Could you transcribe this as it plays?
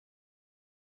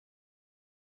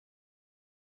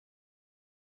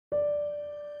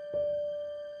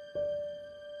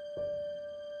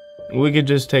We could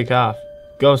just take off,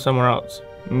 go somewhere else,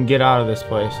 and get out of this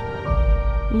place.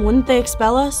 Wouldn't they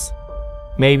expel us?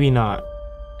 Maybe not.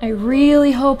 I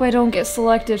really hope I don't get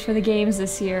selected for the games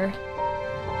this year.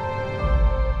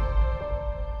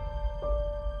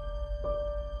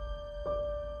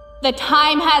 The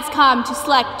time has come to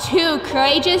select 2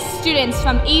 courageous students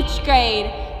from each grade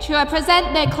to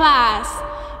represent their class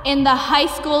in the high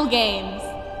school games.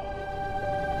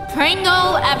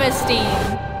 Pringle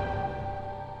Everstein.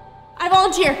 I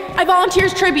volunteer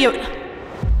as tribute.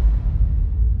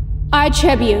 Our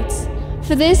tributes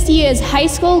for this year's high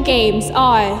school games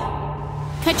are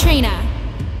Katrina,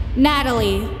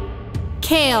 Natalie,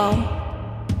 Kale,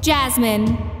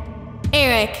 Jasmine,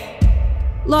 Eric,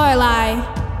 Lorelai,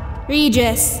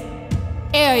 Regis,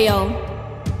 Ariel.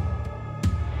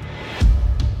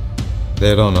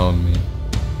 They don't own me.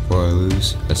 Before I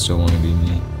lose, I still want to be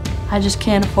me. I just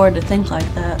can't afford to think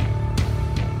like that.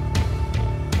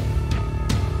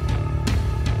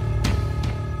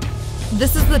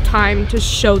 This is the time to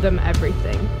show them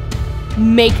everything.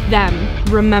 Make them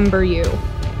remember you.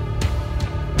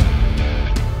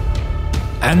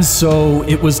 And so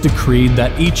it was decreed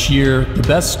that each year the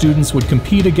best students would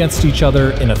compete against each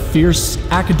other in a fierce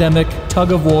academic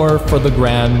tug-of-war for the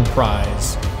grand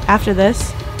prize. After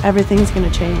this, everything's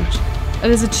gonna change. It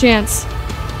is a chance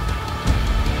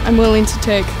I'm willing to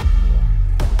take.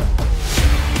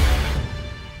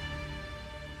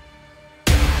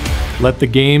 Let the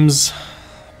games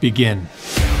begin.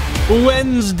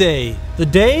 Wednesday, the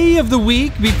day of the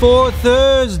week before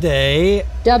Thursday.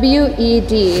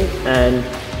 WED.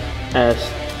 NSDAY.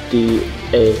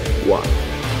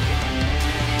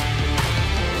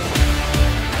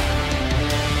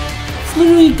 It's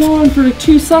literally gone for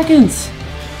 2 seconds.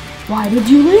 Why did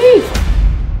you leave?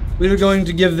 We were going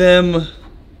to give them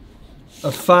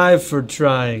a 5 for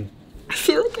trying. I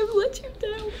feel like I've let you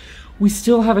down. We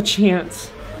still have a chance.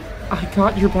 I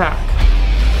got your back.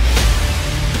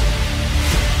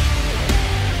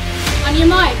 On your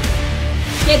mark,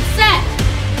 get set,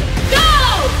 go!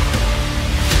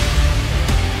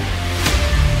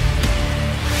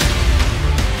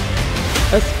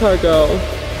 Escargot.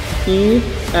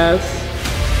 E-S.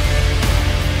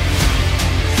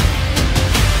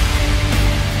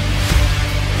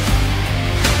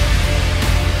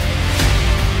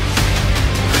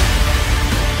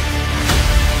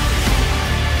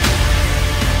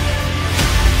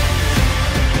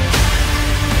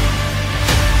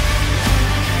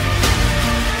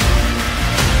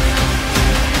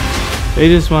 They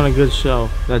just want a good show.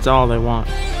 That's all they want.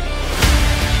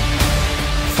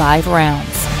 5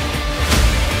 rounds.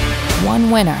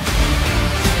 1 winner.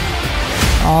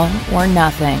 All or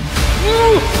nothing.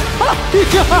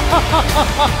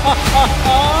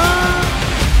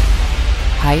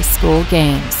 High school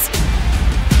games.